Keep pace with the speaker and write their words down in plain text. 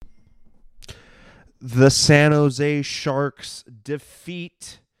The San Jose Sharks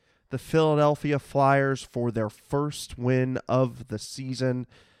defeat the Philadelphia Flyers for their first win of the season,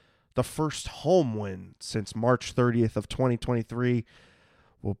 the first home win since March 30th of 2023.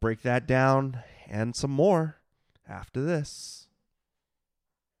 We'll break that down and some more after this.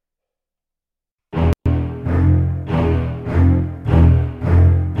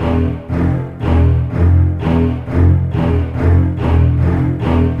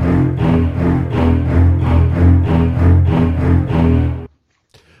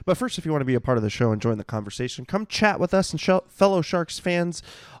 But first, if you want to be a part of the show and join the conversation, come chat with us and fellow Sharks fans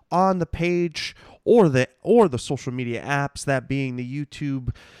on the page or the social media apps, that being the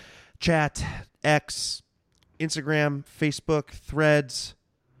YouTube chat, X, Instagram, Facebook, Threads,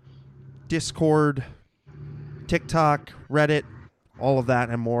 Discord, TikTok, Reddit, all of that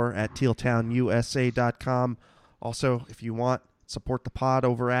and more at tealtownusa.com. Also, if you want, support the pod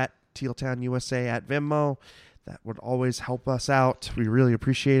over at tealtownusa at Venmo. That would always help us out. We really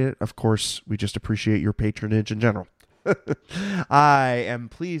appreciate it. Of course, we just appreciate your patronage in general. I am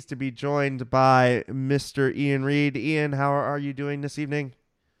pleased to be joined by Mr. Ian Reed. Ian, how are you doing this evening?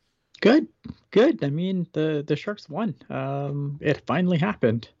 Good. I mean, the Sharks won. It finally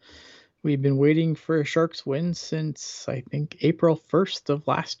happened. We've been waiting for a Sharks win since, I think, April 1st of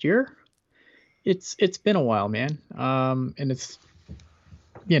last year. It's been a while, man. And it's,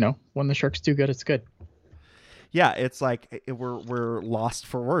 when the Sharks do good, it's good. Yeah, it's like we're lost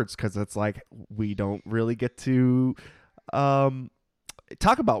for words because it's like we don't really get to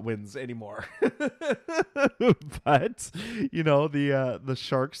talk about wins anymore. But the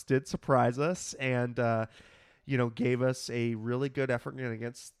Sharks did surprise us and gave us a really good effort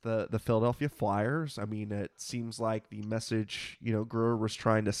against the Philadelphia Flyers. I mean, it seems like the message Brewer was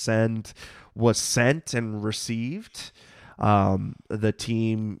trying to send was sent and received. The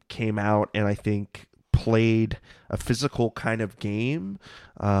team came out and I think played a physical kind of game.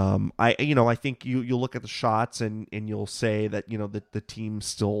 I think you look at the shots and you'll say that that the team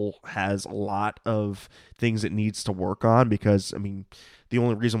still has a lot of things it needs to work on, because I mean the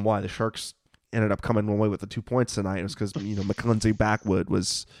only reason why the Sharks ended up coming away with the 2 points tonight was because Mackenzie Backwood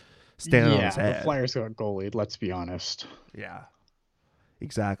was standing on his head. The Flyers got goalied, let's be honest. Yeah,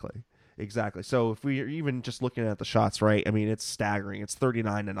 exactly. So if we're even just looking at the shots, right, I mean it's staggering. It's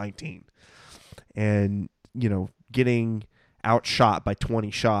 39-19. And getting outshot by 20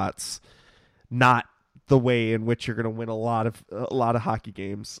 shots, not the way in which you're going to win a lot of hockey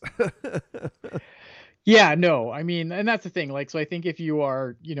games. Yeah, no, I mean, and that's the thing. Like, so I think if you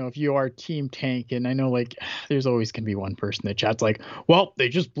are Team Tank, and I know like there's always going to be one person that chats like, well, they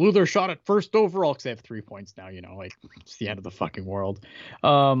just blew their shot at first overall because they have 3 points now. Like it's the end of the fucking world.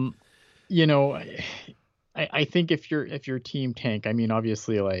 I think if you're Team Tank, I mean,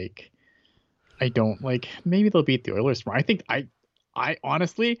 obviously, like. I don't like, maybe they'll beat the Oilers tomorrow. I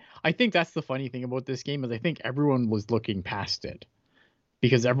honestly, I think that's the funny thing about this game is I think everyone was looking past it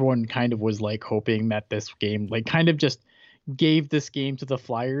because everyone kind of was like hoping that this game, like kind of just gave this game to the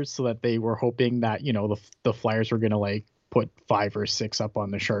Flyers so that they were hoping that, the Flyers were going to like put 5 or 6 up on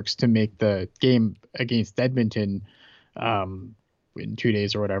the Sharks to make the game against Edmonton in 2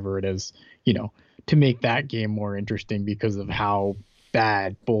 days or whatever it is, to make that game more interesting because of how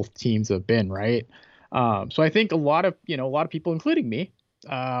bad both teams have been, right? So I think a lot of people, including me,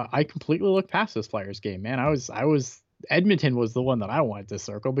 I completely looked past this Flyers game, man. I was Edmonton was the one that I wanted to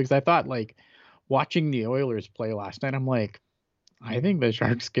circle because I thought, like, watching the Oilers play last night, I'm like, I think the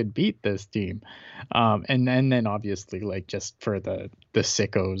Sharks could beat this team. And then obviously, like, just for the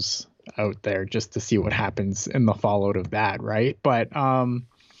sickos out there, just to see what happens in the fallout of that, right? But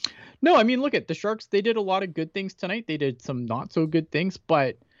no, I mean, look at the Sharks. They did a lot of good things tonight. They did some not so good things,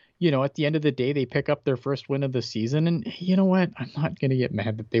 but at the end of the day, they pick up their first win of the season. And you know what? I'm not going to get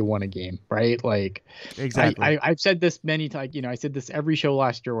mad that they won a game, right? Like, exactly. I've said this many times. I said this every show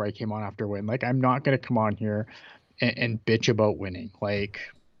last year where I came on after a win. Like, I'm not going to come on here and bitch about winning. Like,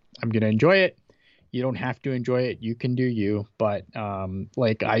 I'm going to enjoy it. You don't have to enjoy it. You can do you. But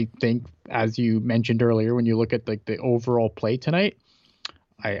like, I think, as you mentioned earlier, when you look at like the overall play tonight,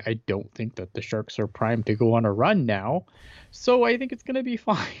 I don't think that the Sharks are primed to go on a run now. So I think it's going to be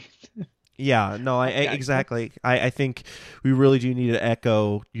fine. Yeah, no, exactly. I think we really do need to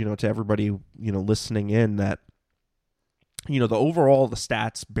echo, to everybody, listening in that, the overall, the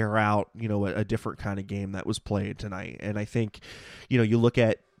stats bear out, a different kind of game that was played tonight. And I think, you look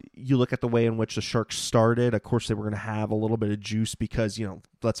at the way in which the Sharks started. Of course, they were going to have a little bit of juice because,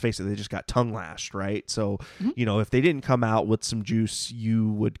 let's face it, they just got tongue lashed, right? So, if they didn't come out with some juice, you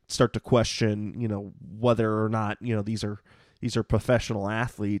would start to question, whether or not, these are, these are professional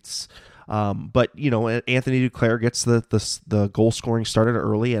athletes. But Anthony Duclair gets the goal scoring started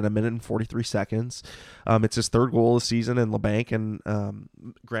early at 1:43. It's his third goal of the season, and LeBanc and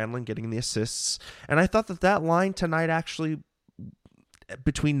Granlund getting the assists. And I thought that line tonight, actually,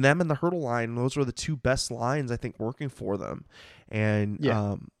 between them and the Hurdle line, those were the two best lines I think working for them. And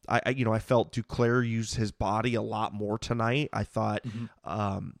I felt Duclair used his body a lot more tonight. I thought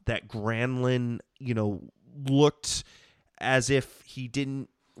that Granlund looked as if he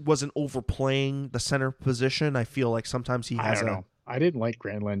wasn't overplaying the center position. I feel like sometimes he has I didn't like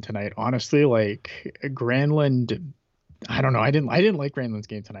Granlund tonight, honestly. Like Granlund, I don't know. I didn't like Granlund's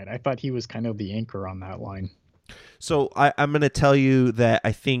game tonight. I thought he was kind of the anchor on that line. So I'm going to tell you that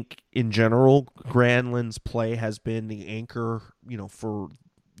I think in general Granlund's play has been the anchor, for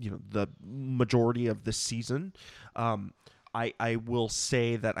the majority of this season. I will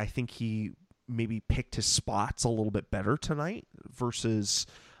say that I think he maybe picked his spots a little bit better tonight versus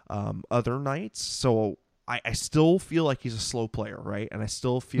other nights. So I still feel like he's a slow player, right? And I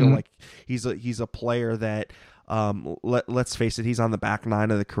still feel like he's a player that let's face it, he's on the back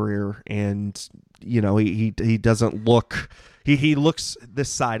nine of the career, and he doesn't look he looks this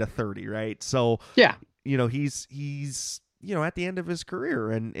side of 30, right? So yeah, he's at the end of his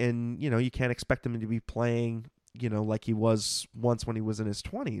career, and you can't expect him to be playing like he was once when he was in his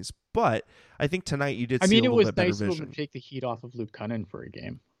 20s. But I think tonight you did see a little bit better vision. It was nice to take the heat off of Luke Cunnin for a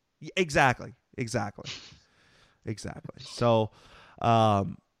game. Exactly. So, I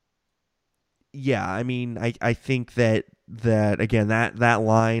mean, I think that again, that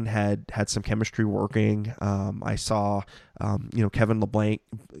line had some chemistry working. I saw, Kevin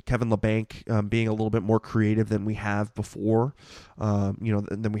LeBanc being a little bit more creative than we have before,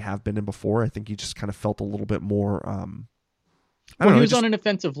 than we have been in before. I think he just kind of felt a little bit more. He was on an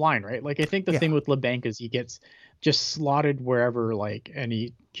offensive line, right? Like I think the thing with LeBanc is he gets just slotted wherever, like, and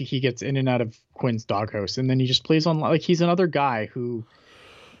he gets in and out of Quinn's doghouse, and then he just plays on, like, he's another guy who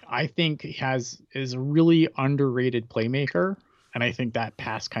I think is a really underrated playmaker, and I think that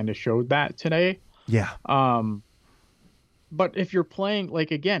pass kind of showed that today. Yeah. But if you're playing,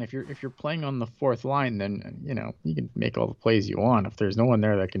 like, again, if you're playing on the fourth line, then you can make all the plays you want. If there's no one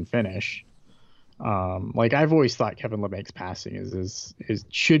there that can finish, like I've always thought Kevin LeBanc's passing is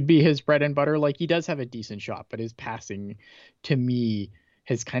should be his bread and butter. Like he does have a decent shot, but his passing to me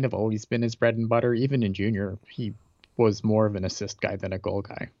has kind of always been his bread and butter. Even in junior, he was more of an assist guy than a goal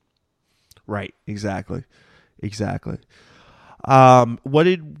guy. Right. Exactly. What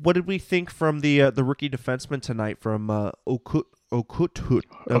did we think from the rookie defenseman tonight from Okutuk?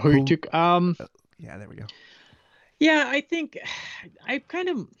 Yeah, there we go. Yeah, I think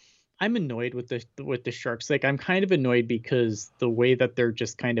I'm annoyed with the Sharks. Like I'm kind of annoyed because the way that they're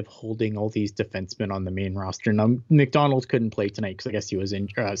just kind of holding all these defensemen on the main roster. Now McDonald couldn't play tonight because I guess he was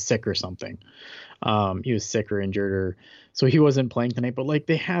sick or something. He was sick or injured, or so he wasn't playing tonight. But like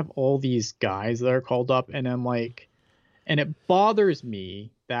they have all these guys that are called up, and I'm like, and it bothers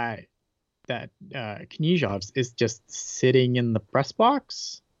me that Knyzhov is just sitting in the press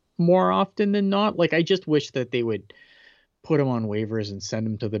box more often than not. Like I just wish that they would put him on waivers and send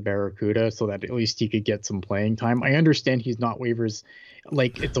him to the Barracuda so that at least he could get some playing time. I understand he's not waivers,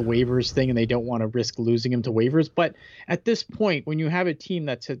 like it's a waivers thing and they don't want to risk losing him to waivers. But at this point, when you have a team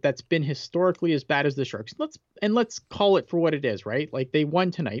that's been historically as bad as the Sharks, let's call it for what it is, right? Like they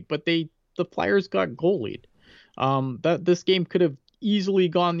won tonight, but the Flyers got goalied. That this game could have easily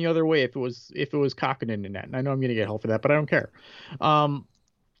gone the other way if it was Kakkonen in net. And I know I'm going to get hell for that, but I don't care.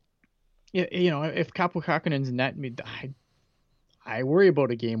 If Kaapo Kakkonen's in net, I worry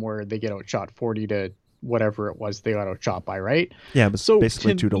about a game where they get outshot 40 to whatever it was they got outshot by, right? Yeah, but so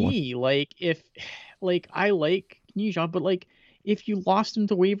basically to 2-1. Like if I like Knyzhov, but like if you lost him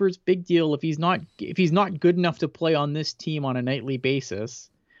to waivers, big deal. If he's not good enough to play on this team on a nightly basis,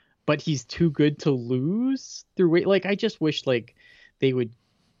 but he's too good to lose through, like I just wish like they would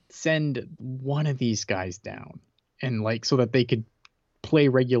send one of these guys down and like so that they could play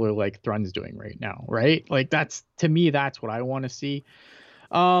regular like Thrun's doing right now, right? Like that's to me, that's what I want to see.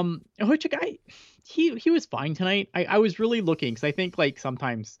 Hojik, he was fine tonight. I was really looking because I think like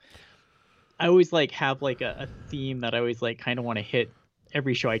sometimes I always like have like a theme that I always like kind of want to hit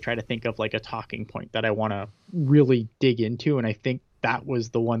every show. I try to think of like a talking point that I want to really dig into, and I think that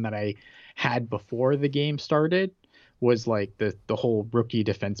was the one that I had before the game started, was like the whole rookie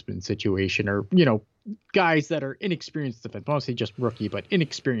defenseman situation, or guys that are inexperienced defensemen. I don't say just rookie, but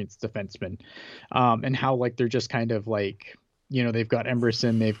inexperienced defensemen, and how like they're just kind of like they've got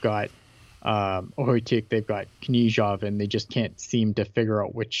Emberson, they've got Ohotik, they've got Knyzhov, and they just can't seem to figure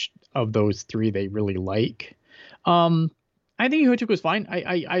out which of those three they really like. I think Hochuk was fine.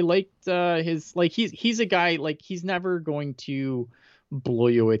 I liked his like he's a guy like he's never going to blow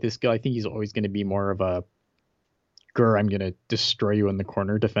you away with this skill. I think he's always going to be more of a I'm gonna destroy you in the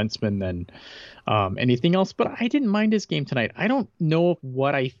corner defenseman than anything else. But I didn't mind his game tonight. I don't know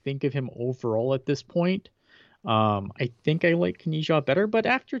what I think of him overall at this point. I think I like Kanija better, but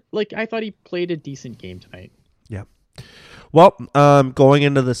after like I thought he played a decent game tonight. Yeah. Well, going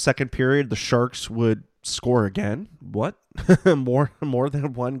into the second period, the Sharks would score again. What? more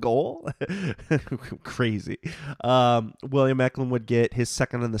than one goal? Crazy. William Eklund would get his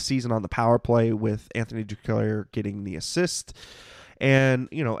second in the season on the power play, with Anthony Duclair getting the assist. And,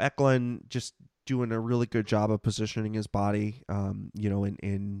 Eklund just doing a really good job of positioning his body,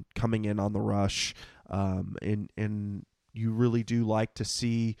 in coming in on the rush. And you really do like to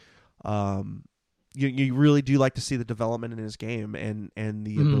see you really do like to see the development in his game and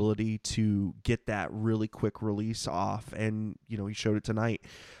the ability to get that really quick release off. And, he showed it tonight.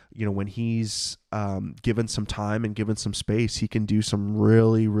 When he's given some time and given some space, he can do some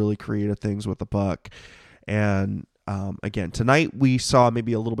really, really creative things with the puck. And again, tonight we saw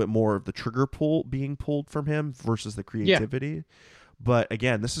maybe a little bit more of the trigger pull being pulled from him versus the creativity. Yeah. But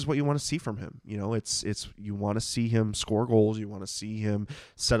again, this is what you want to see from him. It's you want to see him score goals. You want to see him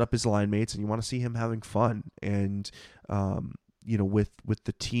set up his line mates, and you want to see him having fun. And with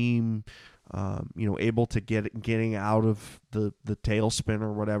the team, able to getting out of the tailspin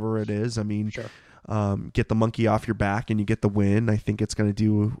or whatever it is. I mean, sure. Get the monkey off your back and you get the win. I think it's going to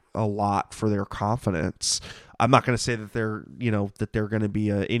do a lot for their confidence. I'm not going to say that they're going to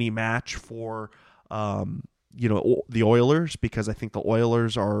be any match for. The Oilers, because I think the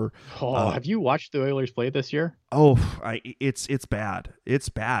Oilers are. Have you watched the Oilers play this year? Oh, it's bad. It's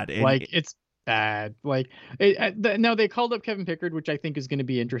bad. And it's bad. Now they called up Kevin Pickard, which I think is going to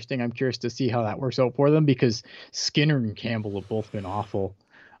be interesting. I'm curious to see how that works out for them, because Skinner and Campbell have both been awful.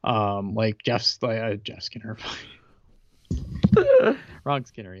 Jeff Skinner, wrong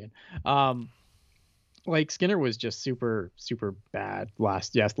Skinner, Ian. Skinner was just super, super bad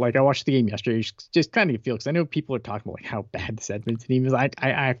last. Yes, I watched the game yesterday. Just kind of feel, because I know people are talking about how bad this Edmonton team is. I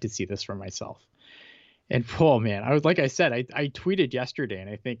have to see this for myself. And oh man, I tweeted yesterday, and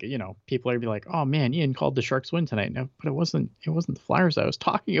I think people are be like, oh man, Ian called the Sharks win tonight. No, but it wasn't the Flyers I was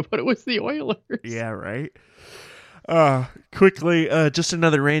talking about. It was the Oilers. Yeah, right. Quickly, just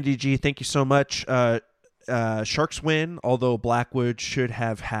another Randy G. Thank you so much. Sharks win, although Blackwood should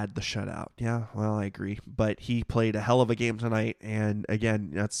have had the shutout. Yeah, well, I agree. But he played a hell of a game tonight, and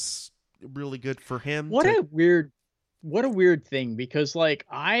again, that's really good for him. What a weird thing, because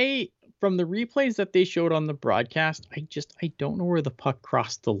from the replays that they showed on the broadcast, I don't know where the puck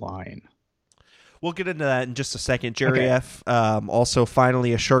crossed the line. We'll get into that in just a second. Jerry F. Also,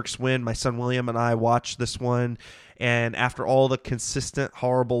 finally, a Sharks win. My son William and I watched this one, and after all the consistent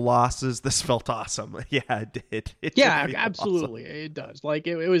horrible losses, this felt awesome. Yeah, it did. Absolutely. Awesome. It does.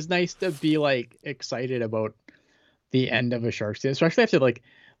 It was nice to be excited about the end of a Sharks game, especially after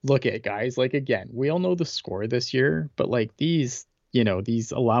look at guys. Again, we all know the score this year, but these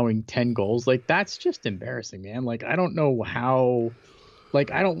allowing 10 goals, that's just embarrassing, man. I don't know how. I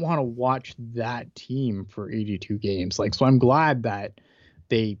don't want to watch that team for 82 games. So I'm glad that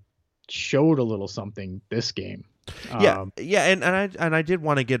they showed a little something this game. Yeah, and I did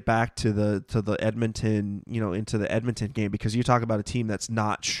want to get back to the Edmonton, into the Edmonton game, because you talk about a team that's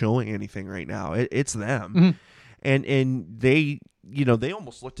not showing anything right now. It's them, and they they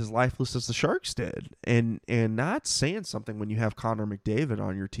almost looked as lifeless as the Sharks did, and that's saying something when you have Connor McDavid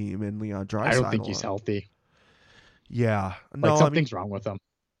on your team and Leon Draisaitl. I don't think he's healthy. Yeah, no, something's wrong with him.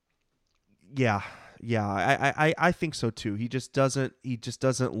 Yeah, I think so too. He just doesn't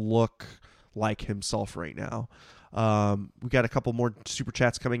look like himself right now. We got a couple more super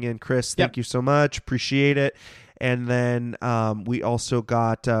chats coming in. Chris, thank you so much, appreciate it. And then we also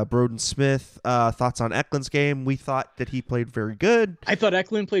got Broden Smith, thoughts on Eklund's game. We thought that he played very good. I thought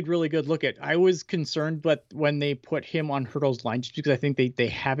Eklund played really good. I was concerned, but when they put him on Hurdle's line, just because I think they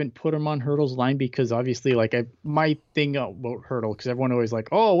haven't put him on Hurdle's line, because obviously my thing about Hurdle, because everyone always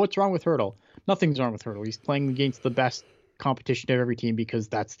oh, what's wrong with Hurdle? Nothing's wrong with Hurdle. He's playing against the best competition of every team, because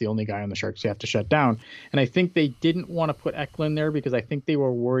that's the only guy on the Sharks you have to shut down. And I think they didn't want to put Eklund there because I think they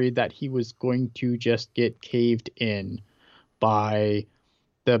were worried that he was going to just get caved in by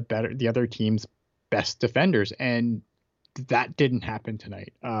the other team's best defenders, and that didn't happen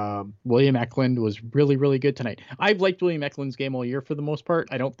tonight. William Eklund was really, really good tonight. I've liked William Eklund's game all year for the most part.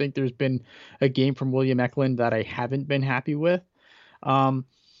 I don't think there's been a game from William Eklund that I haven't been happy with.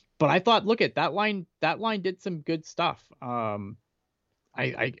 But I thought, look at that line. That line did some good stuff.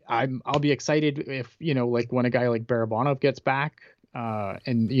 I'll be excited if, like when a guy like Barabanov gets back,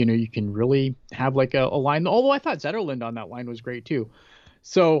 and you can really have like a line. Although I thought Zetterlund on that line was great too.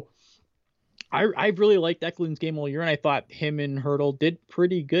 So I really liked Eklund's game all year, and I thought him and Hurdle did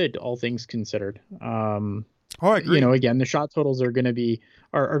pretty good, all things considered. Oh, I agree. Again, the shot totals are going to be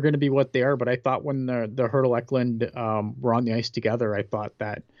going to be what they are, but I thought when the Hurdle Eklund were on the ice together, I thought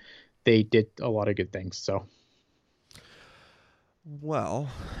that they did a lot of good things. So. Well,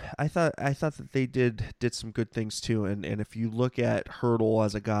 I thought that they did some good things too, and if you look at Hurdle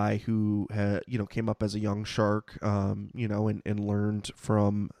as a guy who came up as a young shark, and learned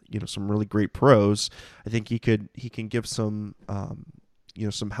from some really great pros, I think he can give some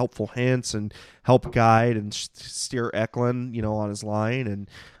some helpful hints and help guide and steer Eklund on his line, and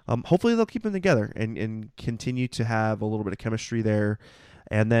hopefully they'll keep them together and continue to have a little bit of chemistry there.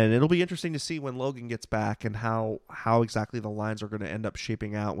 And then it'll be interesting to see when Logan gets back and how exactly the lines are going to end up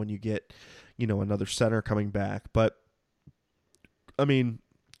shaping out when you get, another center coming back. But I mean,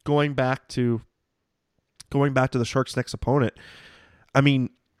 going back to the Sharks' next opponent, I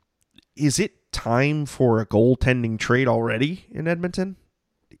mean, is it time for a goaltending trade already in Edmonton,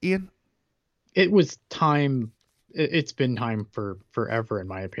 Ian? It was time. It's been time for forever, in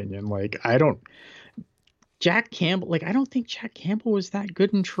my opinion. Jack Campbell, I don't think Jack Campbell was that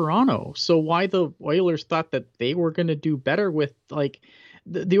good in Toronto. So why the Oilers thought that they were going to do better with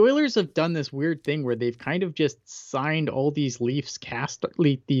the Oilers have done this weird thing where they've kind of just signed all these Leaf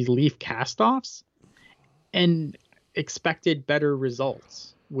cast-offs and expected better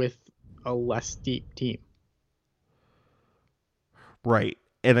results with a less deep team. Right.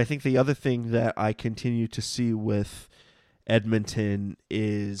 And I think the other thing that I continue to see with Edmonton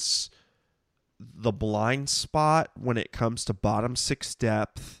is the blind spot when it comes to bottom six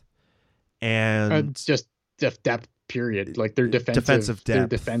depth and just depth period. Their defensive depth. Their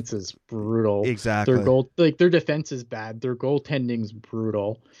defense is brutal. Exactly. Their defense is bad. Their goaltending's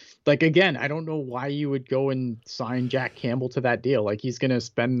brutal. Again, I don't know why you would go and sign Jack Campbell to that deal. He's going to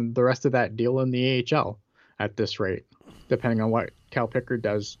spend the rest of that deal in the AHL at this rate, depending on what Cal Pickard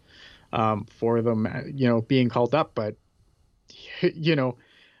does for them, being called up. But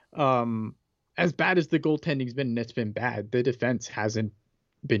as bad as the goaltending's been, and it's been bad, the defense hasn't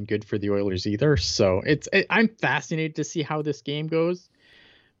been good for the Oilers either. So I'm fascinated to see how this game goes,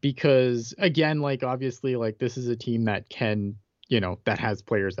 because again, obviously, this is a team that can, that has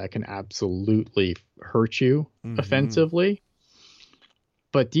players that can absolutely hurt you offensively,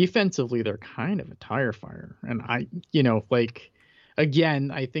 but defensively they're kind of a tire fire. And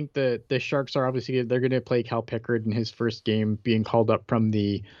again, I think the Sharks are obviously, they're going to play Cal Pickard in his first game being called up from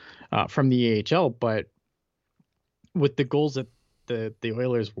the AHL, but with the goals that the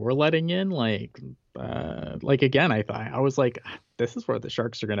Oilers were letting in, again, I was like, this is where the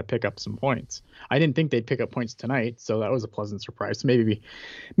Sharks are going to pick up some points. I didn't think they'd pick up points tonight, so that was a pleasant surprise. So maybe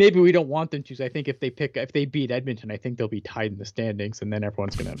we don't want them to. So I think if they beat Edmonton, I think they'll be tied in the standings, and then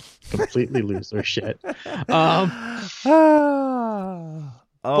everyone's going to completely lose their shit.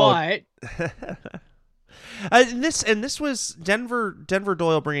 But. And this was Denver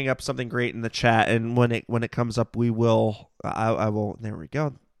Doyle bringing up something great in the chat, and when it comes up, I will. There we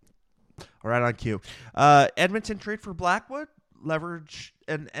go. All right, on cue. Edmonton trade for Blackwood, leverage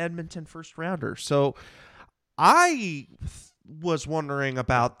an Edmonton first rounder. So I was wondering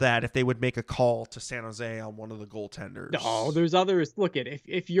about that, if they would make a call to San Jose on one of the goaltenders. No, there's others. Look at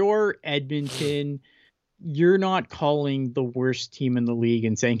if you're Edmonton, you're not calling the worst team in the league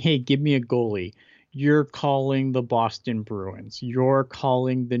and saying, "Hey, give me a goalie." You're calling the Boston Bruins. You're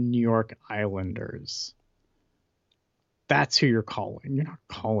calling the New York Islanders. That's who you're calling. You're not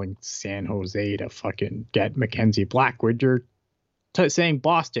calling San Jose to fucking get Mackenzie Blackwood. You're saying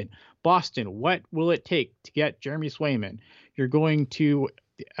Boston. Boston, what will it take to get Jeremy Swayman? You're going to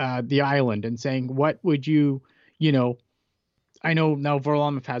the island and saying, what would you, I know now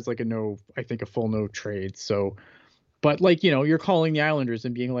Varlamov has a full no trade. So, but you're calling the Islanders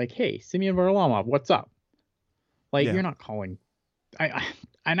and being like, hey, Semyon Varlamov, what's up? You're not calling.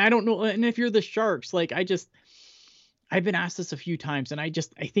 And I don't know. And if you're the Sharks, I've been asked this a few times, and I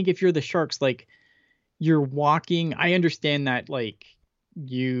think if you're the Sharks, you're walking. I understand that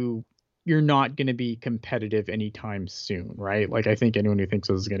you're not going to be competitive anytime soon, right? I think anyone who thinks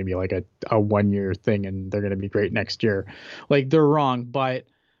this is going to be a 1 year thing and they're going to be great next year, they're wrong. But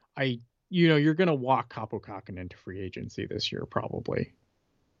you're going to walk Kaapo Kakkonen into free agency this year, probably.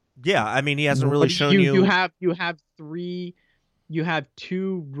 Yeah. I mean, he hasn't really shown you. You have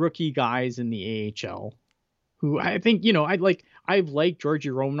two rookie guys in the AHL who I think, I've liked Georgi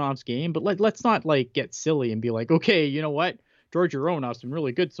Romanov's game, but let's not get silly and be like, okay, you know what? Georgia Romanov's been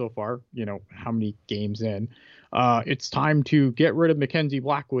really good so far. How many games in? It's time to get rid of Mackenzie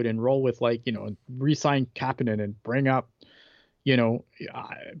Blackwood and roll with re-sign Kapanen and you know,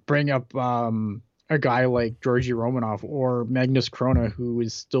 bring up a guy like Georgi Romanov or Magnus Krona, who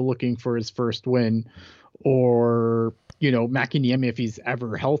is still looking for his first win, or Mäkiniemi if he's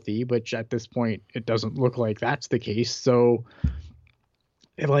ever healthy, which at this point it doesn't look like that's the case. So,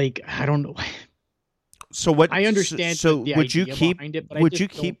 I don't know. So what? I understand. So the would you idea keep? behind it, but Would I you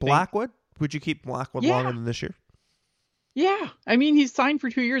just keep don't Blackwood? Would you keep Blackwood Yeah. longer than this year? Yeah, I mean he's signed for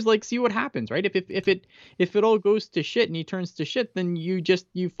 2 years. See what happens, right? If it all goes to shit and he turns to shit, then you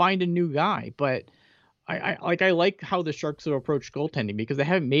find a new guy. But I like how the Sharks have approached goaltending because they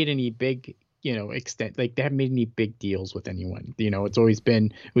haven't made any big extent, they haven't made any big deals with anyone. It's always been,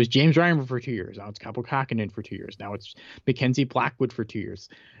 it was James Reimer for 2 years, now it's Kaapo Kähkönen for 2 years, now it's Mackenzie Blackwood for 2 years.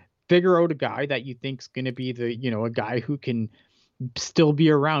 Figure out a guy that you think's going to be the a guy who can still be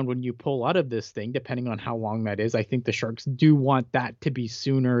around when you pull out of this thing, depending on how long that is. I think the Sharks do want that to be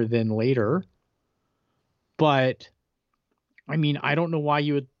sooner than later. But I mean, I don't know why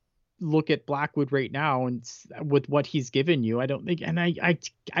you would look at Blackwood right now and with what he's given you. I don't think, and I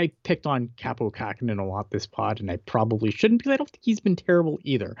picked on Kaapo Kähkönen a lot this pod, and I probably shouldn't because I don't think he's been terrible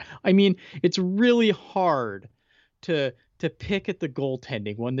either. I mean, it's really hard to pick at the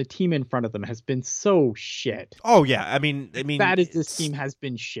goaltending when the team in front of them has been so shit. Oh yeah, I mean, that is, this team has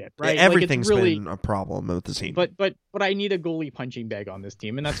been shit, right? Everything's it's really been a problem with the team. But I need a goalie punching bag on this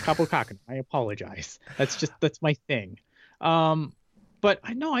team, and that's Kaapo Kähkönen. I apologize. That's my thing. But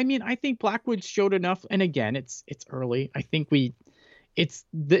I mean, I think Blackwood showed enough, and again, it's early. I think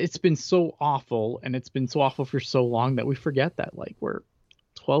it's been so awful, and it's been so awful for so long that we forget that we're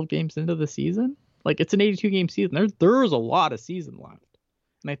 12 games into the season. It's an 82 game season. There's a lot of season left.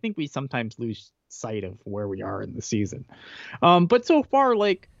 And I think we sometimes lose sight of where we are in the season. But so far,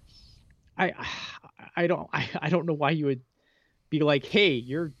 I don't know why you would be like, hey,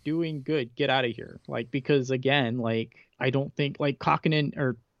 you're doing good, get out of here. Because again, I don't think Kähkönen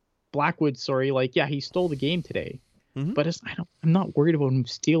or Blackwood, yeah, he stole the game today. Mm-hmm. But I'm not worried about him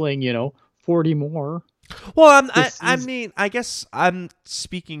stealing, 40 more. Well, I guess I'm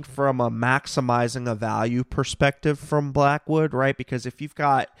speaking from a maximizing a value perspective from Blackwood, right? Because if you've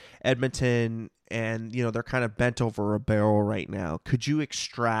got Edmonton and, they're kind of bent over a barrel right now, could you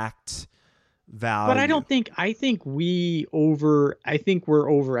extract value? But I think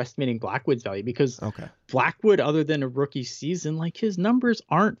we're overestimating Blackwood's value because Blackwood, other than a rookie season, his numbers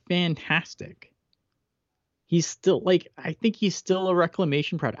aren't fantastic. He's still I think he's still a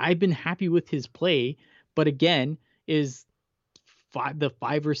reclamation product. I've been happy with his play. But again, is the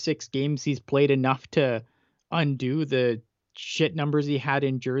 5 or 6 games he's played enough to undo the shit numbers he had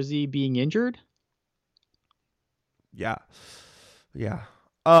in Jersey being injured? Yeah.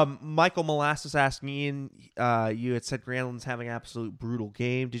 Michael Molasses asking Ian, you had said Granlund's having an absolute brutal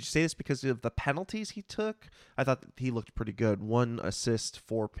game. Did you say this because of the penalties he took? I thought he looked pretty good. 1 assist,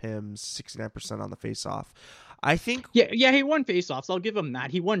 4 PIMs, 69% on the face-off. I think... Yeah, he won face-offs. I'll give him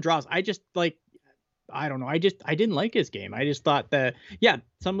that. He won draws. I just, I don't know. I didn't like his game. I just thought that,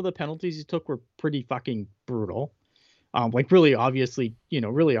 some of the penalties he took were pretty fucking brutal. Really obviously,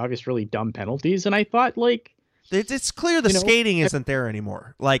 really obvious, really dumb penalties. And I thought it's clear the skating isn't there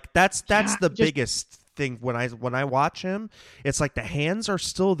anymore. That's the biggest thing when I watch him. It's the hands are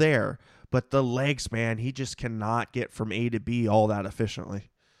still there, but the legs, man, he just cannot get from A to B all that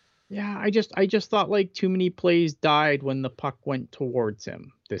efficiently. Yeah, I just thought too many plays died when the puck went towards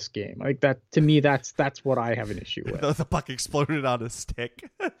him this game. That to me, that's what I have an issue with. The puck exploded on a stick.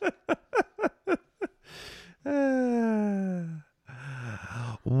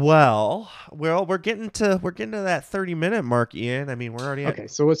 Well, we're getting to that 30-minute mark, Ian. I mean, we're already okay.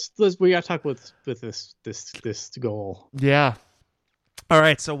 So we got to talk with this goal. Yeah. All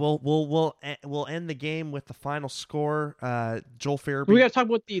right, so we'll end the game with the final score. Joel Farabee. We got to talk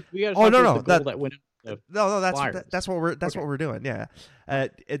about the goal that went. That's what we're doing. Yeah.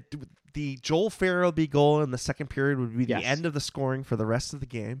 The Joel Farabee goal in the second period would be the end of the scoring for the rest of the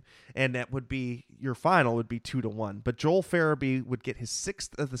game, and that would be your final would be 2-1. But Joel Farabee would get his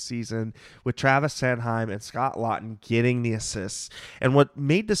 6th of the season with Travis Sanheim and Scott Laughton getting the assists. And what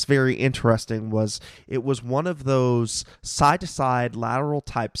made this very interesting was it was one of those side-to-side lateral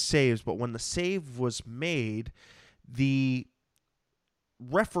type saves, but when the save was made, the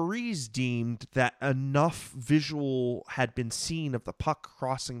referees deemed that enough visual had been seen of the puck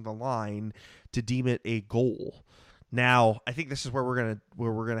crossing the line to deem it a goal. Now, I think this is where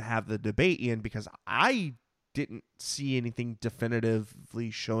we're gonna have the debate, Ian, because I didn't see anything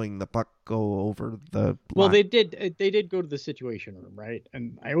definitively showing the puck go over the Well, line. they did go to the situation room, right?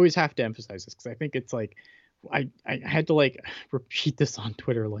 And I always have to emphasize this because I think it's like I had to like repeat this on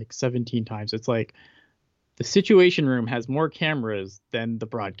Twitter like 17 times. It's like the situation room has more cameras than the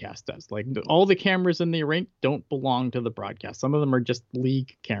broadcast does. Like all the cameras in the rink don't belong to the broadcast. Some of them are just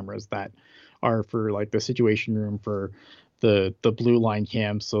league cameras that are for like the situation room for the blue line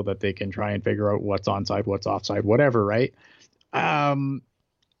cams so that they can try and figure out what's onside, what's offside, whatever, right? And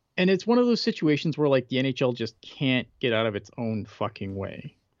it's one of those situations where like the NHL just can't get out of its own fucking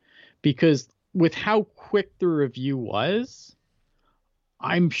way. Because with how quick the review was,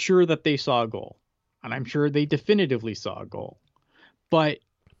 I'm sure that they saw a goal. And I'm sure they definitively saw a goal. But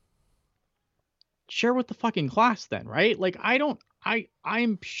share with the fucking class then, right? Like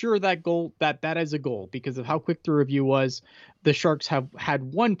I'm sure that goal that is a goal because of how quick the review was. The Sharks have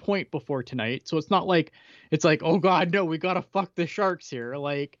had 1 point before tonight. So it's not like it's like, oh God, no, we gotta fuck the Sharks here.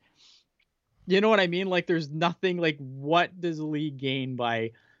 Like, you know what I mean? Like there's nothing like what does the league gain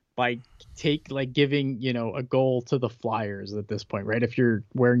by giving, a goal to the Flyers at this point, right? If you're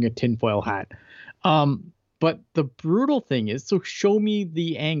wearing a tinfoil hat. But the brutal thing is, so show me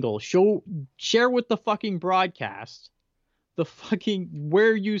the angle, share with the fucking broadcast the fucking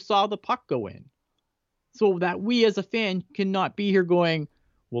where you saw the puck go in, so that we as a fan cannot be here going,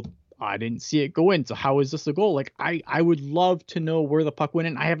 well, I didn't see it go in, so how is this a goal? Like I would love to know where the puck went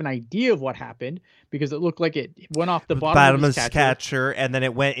in. I have an idea of what happened because it looked like it went off the bottom of his catcher, and then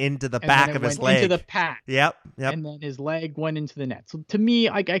it went into the back of his leg. Into the pad. Yep. And then his leg went into the net. So to me,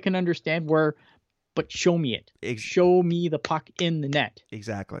 I can understand where, but show me it. Show me the puck in the net.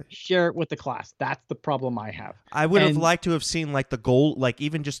 Exactly. Share it with the class. That's the problem I have. I would have liked to have seen like the goal, like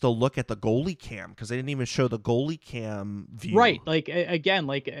even just a look at the goalie cam, because they didn't even show the goalie cam view. Right. Like again,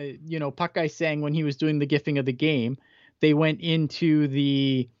 like Puck Guy saying when he was doing the gifting of the game, they went into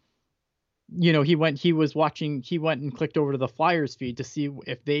the, he went and clicked over to the Flyers feed to see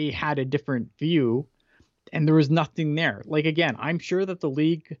if they had a different view, and there was nothing there. Like again, I'm sure that the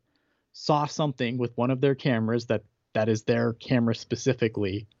league saw something with one of their cameras that is their camera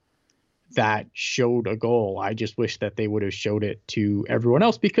specifically that showed a goal. I just wish that they would have showed it to everyone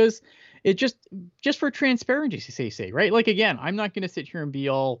else because it just for transparency's sake, right? Like again, I'm not going to sit here and be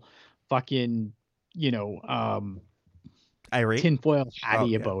all fucking, irate, tinfoil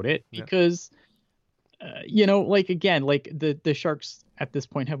hatty about it because, like again, like the Sharks at this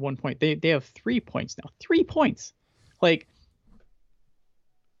point have 1 point. They have 3 points now. 3 points. Like,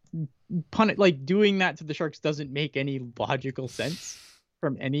 like doing that to the Sharks doesn't make any logical sense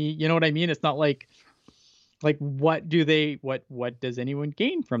from any, you know what I mean? It's not like what does anyone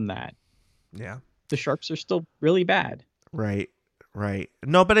gain from that? Yeah. The Sharks are still really bad. Right.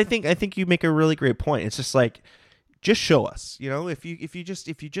 No, but I think you make a really great point. It's just like, just show us, if you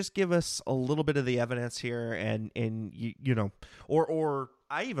just give us a little bit of the evidence here and or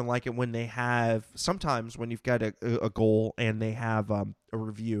I even like it when they have, sometimes when you've got a goal and they have a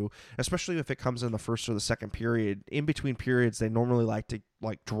review, especially if it comes in the first or the second period. In between periods, they normally like to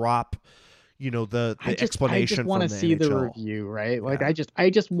drop, the explanation. I just want to see NHL. the review, right? Like I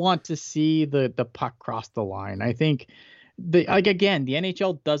just want to see the puck cross the line. I think the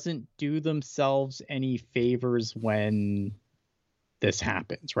NHL doesn't do themselves any favors when this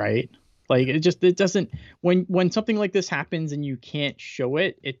happens, right? Like it doesn't, when something like this happens and you can't show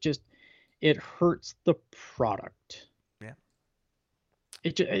it, it hurts the product. Yeah.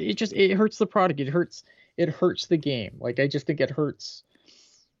 It hurts the product. It hurts the game. Like I just think it hurts.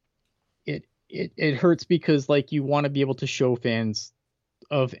 It hurts because like you want to be able to show fans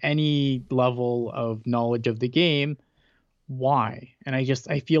of any level of knowledge of the game why. And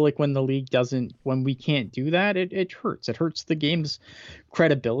I feel like when the league when we can't do that, it hurts. It hurts the game's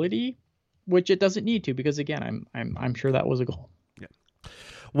credibility, which it doesn't need to, because again, I'm sure that was a goal. Yeah.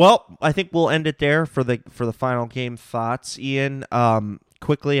 Well, I think we'll end it there for the final game thoughts. Ian,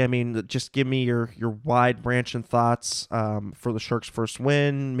 quickly, I mean, just give me your wide branching thoughts for the Sharks' first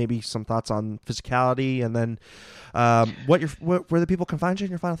win, maybe some thoughts on physicality, and then where the people can find you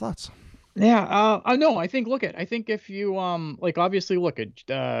and your final thoughts. Yeah, no, I think if you obviously look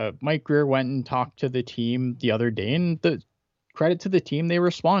at Mike Greer went and talked to the team the other day, and the credit to the team, they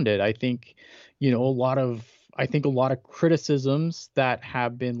responded. I think a lot of criticisms that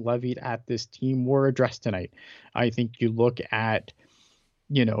have been levied at this team were addressed tonight. I think you look at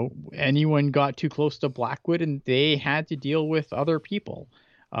anyone got too close to Blackwood and they had to deal with other people.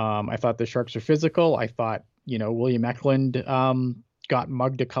 I thought the Sharks are physical. I thought William Eklund got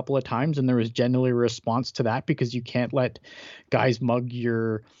mugged a couple of times, and there was generally a response to that, because you can't let guys mug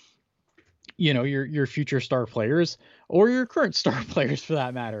your your future star players or your current star players for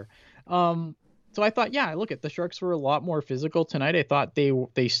that matter. So I thought, yeah, look at the Sharks were a lot more physical tonight. I thought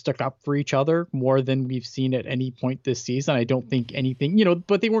they stuck up for each other more than we've seen at any point this season. I don't think anything,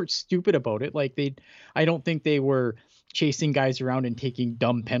 but they weren't stupid about it. I don't think they were chasing guys around and taking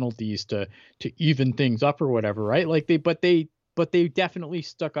dumb penalties to even things up or whatever, right? But they definitely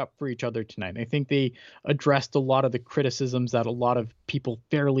stuck up for each other tonight. I think they addressed a lot of the criticisms that a lot of people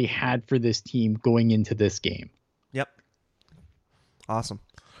fairly had for this team going into this game. Yep. Awesome.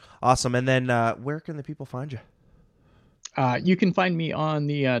 And then where can the people find you? You can find me on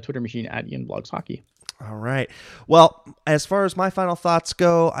the Twitter machine at Ian Blogs Hockey. All right. Well, as far as my final thoughts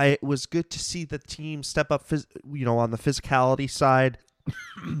go, it was good to see the team step up, on the physicality side.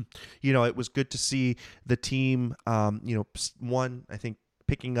 It was good to see the team, I think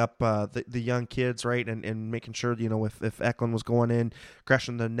picking up the young kids, right, and making sure, if Eklund was going in,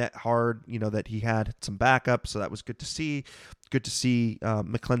 crashing the net hard, that he had some backup. So that was good to see. Good to see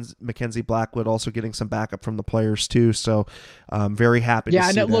Mackenzie Blackwood also getting some backup from the players too. So very happy to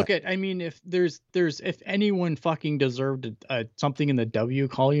see that. Look if anyone fucking deserved something in the W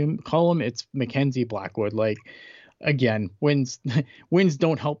column, it's Mackenzie Blackwood. Again, wins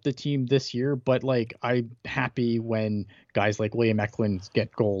don't help the team this year, but I'm happy when guys like William Eklund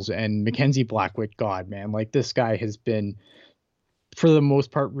get goals and Mackenzie Blackwood. God, man, this guy has been, for the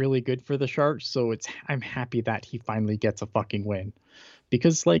most part, really good for the Sharks. So I'm happy that he finally gets a fucking win,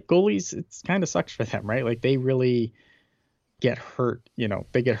 because goalies, it's kind of sucks for them, right? They really get hurt.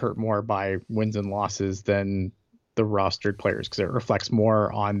 They get hurt more by wins and losses than the rostered players, because it reflects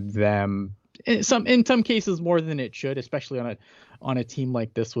more on them. In some cases more than it should, especially on a team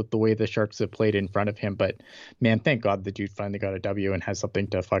like this with the way the Sharks have played in front of him. But man, thank God the dude finally got a W and has something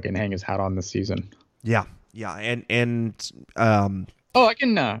to fucking hang his hat on this season. Yeah, and I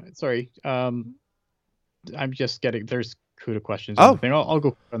can sorry. I'm just getting, there's CUDA questions. I'll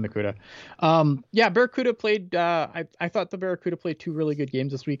go on the CUDA. Barracuda played. I thought the Barracuda played two really good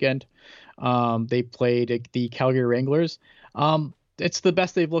games this weekend. They played the Calgary Wranglers. It's the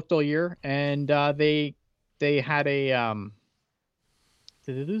best they've looked all year, and they had a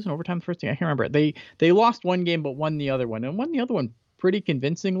did they lose in overtime the first game? I can't remember. They lost one game but won the other one, and won the other one pretty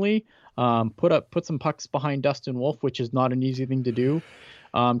convincingly. Put some pucks behind Dustin Wolf, which is not an easy thing to do.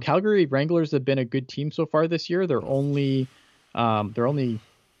 Calgary Wranglers have been a good team so far this year. They're only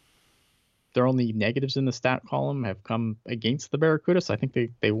negatives in the stat column have come against the Barracuda. So I think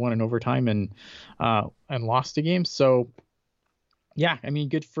they won in overtime and lost a game. So yeah, I mean,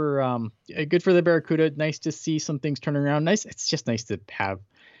 good for the Barracuda. Nice to see some things turning around. Nice. It's just nice to have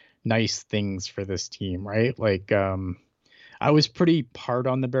nice things for this team, right? I was pretty hard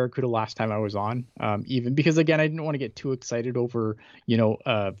on the Barracuda last time I was on, even because, again, I didn't want to get too excited over,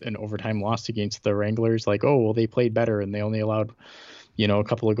 an overtime loss against the Wranglers. They played better and they only allowed, a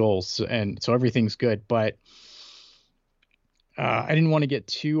couple of goals, and so everything's good. But I didn't want to get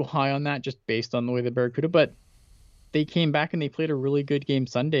too high on that just based on the way the Barracuda, but they came back and they played a really good game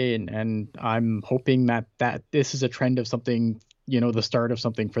Sunday, and I'm hoping that this is a trend of something, the start of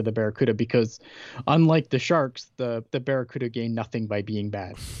something for the Barracuda, because unlike the Sharks, the Barracuda gain nothing by being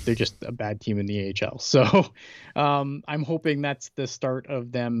bad. They're just a bad team in the AHL. So I'm hoping that's the start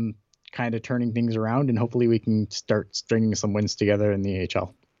of them kind of turning things around, and hopefully we can start stringing some wins together in the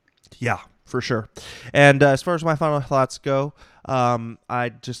AHL. Yeah, for sure. And as far as my final thoughts go,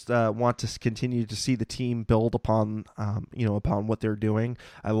 I just want to continue to see the team build upon what they're doing.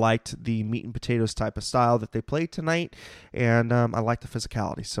 I liked the meat and potatoes type of style that they played tonight, and I like the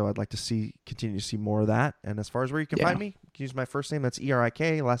physicality. So I'd like to continue to see more of that. And as far as where you can find me, you can use my first name, that's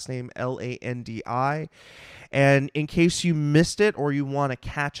Erik, last name Landi. And in case you missed it or you want to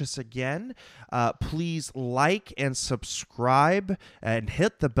catch us again, please like and subscribe and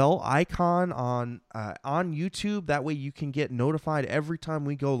hit the bell icon on YouTube. That way you can get notified every time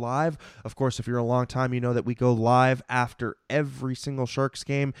we go live. Of course, if you're a long time, you know that we go live after every single Sharks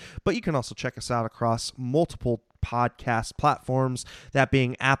game. But you can also check us out across multiple podcast platforms, that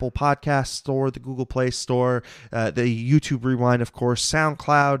being Apple Podcast Store, the Google Play Store, the YouTube Rewind, of course,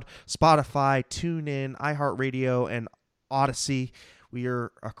 SoundCloud, Spotify, TuneIn, iHeartRadio, and Odyssey. We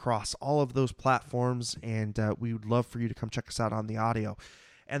are across all of those platforms, and we would love for you to come check us out on the audio.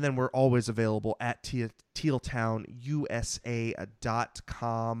 And then we're always available at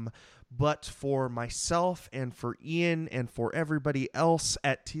tealtownusa.com. But for myself and for Ian and for everybody else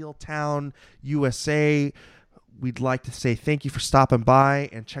at Teal Town USA, we'd like to say thank you for stopping by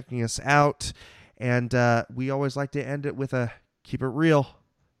and checking us out. And we always like to end it with a keep it real,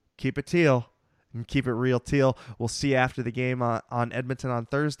 keep it teal, And keep it real, Teal. We'll see you after the game on Edmonton on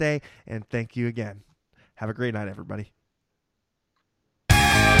Thursday. And thank you again. Have a great night, everybody.